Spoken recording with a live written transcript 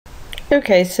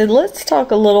Okay, so let's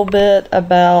talk a little bit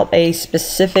about a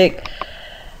specific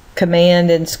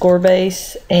command in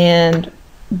ScorBase, and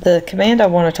the command I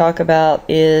want to talk about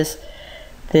is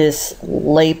this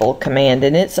label command,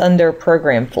 and it's under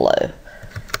program flow.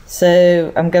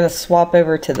 So I'm going to swap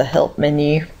over to the help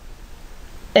menu,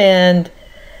 and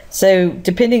so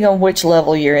depending on which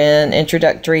level you're in,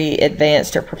 introductory,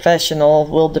 advanced, or professional,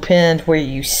 will depend where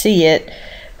you see it.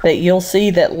 But you'll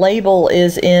see that label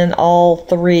is in all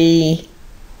three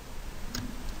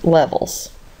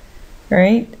levels,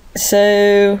 right?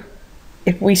 So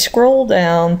if we scroll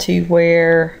down to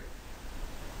where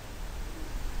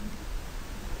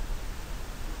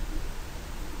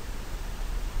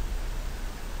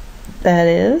that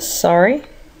is, sorry,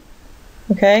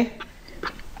 okay,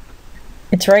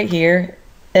 it's right here.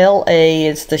 LA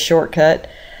is the shortcut.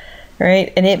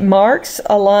 Right, and it marks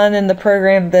a line in the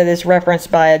program that is referenced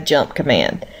by a jump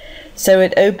command. So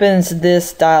it opens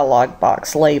this dialog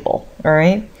box, label, all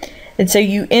right? And so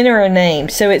you enter a name.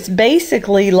 So it's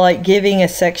basically like giving a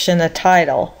section a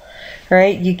title,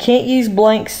 right? You can't use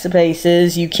blank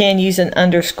spaces. You can use an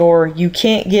underscore. You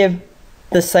can't give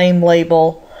the same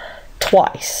label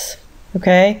twice,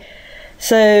 okay?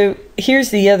 So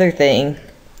here's the other thing.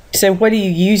 So what do you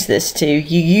use this to?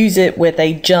 You use it with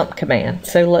a jump command.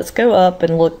 So let's go up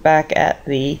and look back at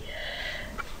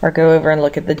or go over and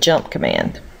look at the jump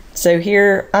command. So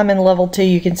here I'm in level 2,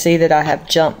 you can see that I have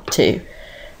jump to.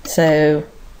 So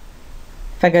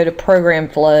if I go to program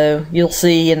flow, you'll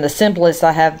see in the simplest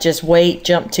I have just wait,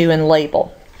 jump to, and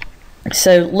label.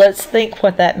 So let's think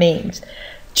what that means.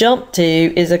 Jump to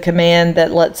is a command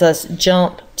that lets us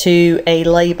jump to a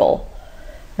label.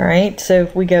 All right, so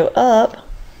if we go up,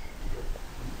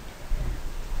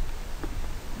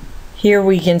 here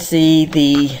we can see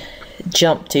the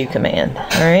jump to command,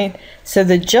 all right? So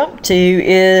the jump to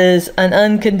is an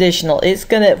unconditional. It's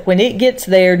gonna, when it gets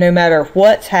there, no matter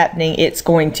what's happening, it's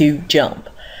going to jump.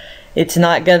 It's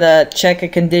not gonna check a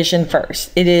condition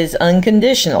first. It is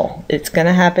unconditional. It's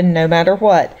gonna happen no matter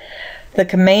what. The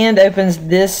command opens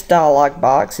this dialog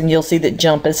box, and you'll see that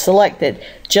jump is selected.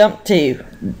 Jump to,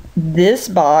 this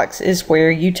box is where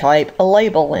you type a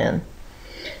label in.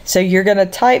 So you're going to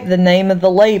type the name of the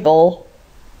label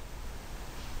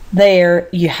there.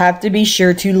 You have to be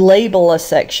sure to label a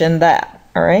section that,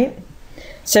 all right?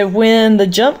 So when the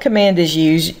jump command is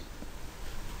used,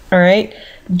 all right,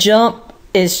 jump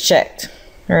is checked,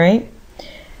 all right?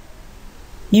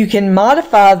 You can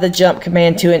modify the jump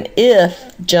command to an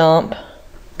if jump,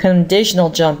 conditional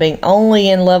jumping, only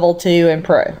in level 2 and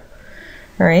pro,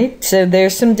 all right? So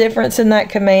there's some difference in that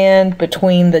command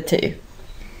between the two.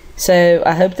 So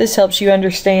I hope this helps you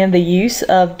understand the use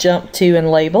of jump to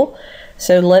and label.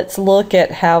 So let's look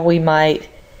at how we might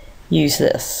use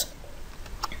this.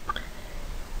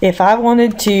 If I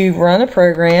wanted to run a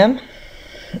program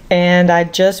and I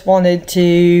just wanted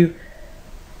to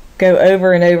go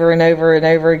over and over and over and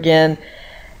over again,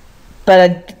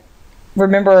 but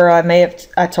remember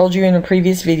I told you in a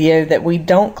previous video that we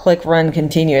don't click run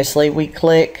continuously, we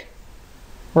click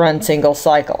run single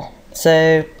cycle.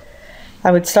 So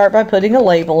I would start by putting a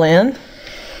label in,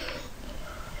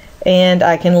 and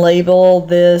I can label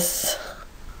this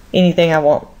anything I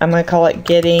want. I'm going to call it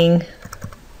getting,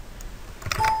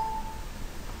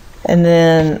 and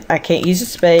then I can't use a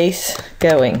space,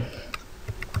 going,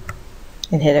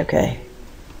 and hit OK.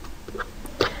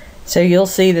 So you'll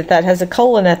see that that has a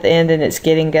colon at the end and it's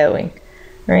getting going,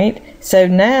 right? So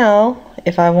now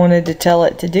if I wanted to tell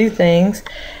it to do things,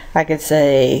 I could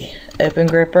say open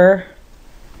gripper,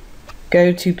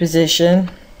 go to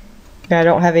position. I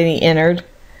don't have any entered,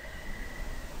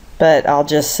 but I'll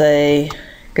just say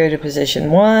go to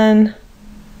position 1,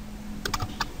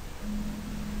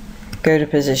 go to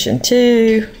position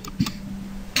 2,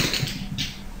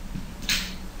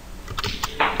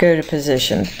 go to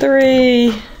position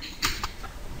 3,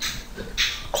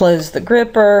 close the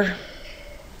gripper,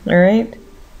 all right?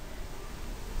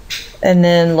 And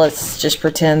then let's just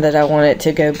pretend that I want it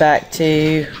to go back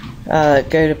to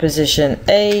go to position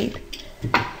 8.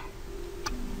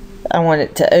 I want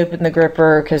it to open the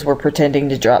gripper because we're pretending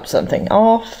to drop something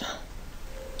off.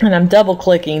 And I'm double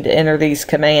clicking to enter these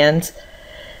commands,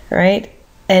 right?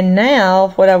 And now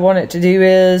what I want it to do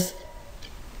is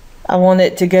I want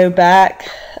it to go back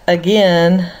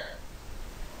again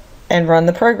and run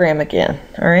the program again,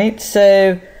 all right?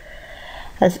 So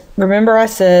remember I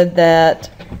said that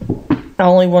I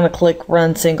only want to click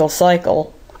run single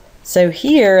cycle. So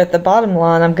here at the bottom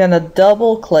line, I'm going to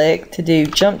double click to do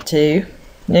jump to.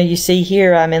 Now you see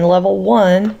here I'm in level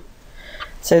 1,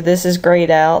 so this is grayed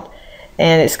out,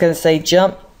 and it's going to say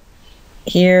jump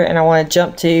here and I want to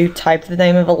jump to type the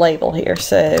name of a label here.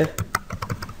 So,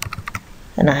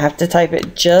 and I have to type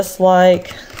it just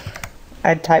like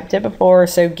I typed it before.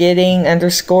 So getting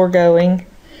underscore going,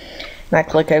 and I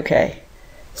click OK.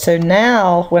 So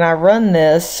now when I run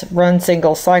this, run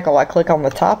single cycle, I click on the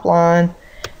top line,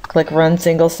 click run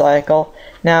single cycle.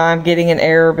 Now I'm getting an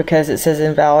error because it says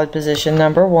invalid position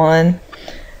number 1.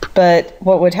 But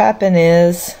what would happen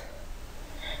is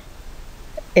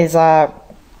I'm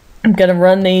going to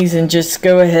run these and just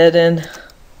go ahead and,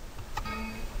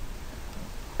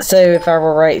 so if I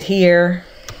were right here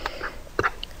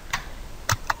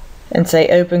and say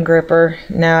open gripper,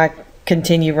 now I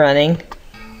continue running.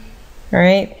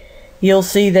 Alright, you'll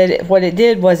see that what it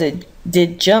did was it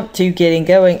did jump to getting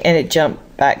going and it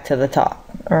jumped back to the top.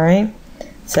 Alright,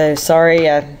 so sorry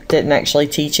I didn't actually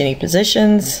teach any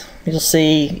positions.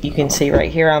 You can see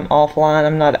right here I'm offline.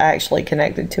 I'm not actually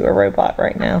connected to a robot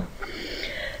right now.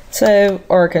 So,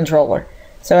 or a controller.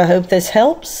 So I hope this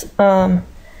helps.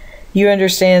 You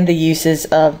understand the uses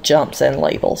of jumps and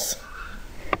labels.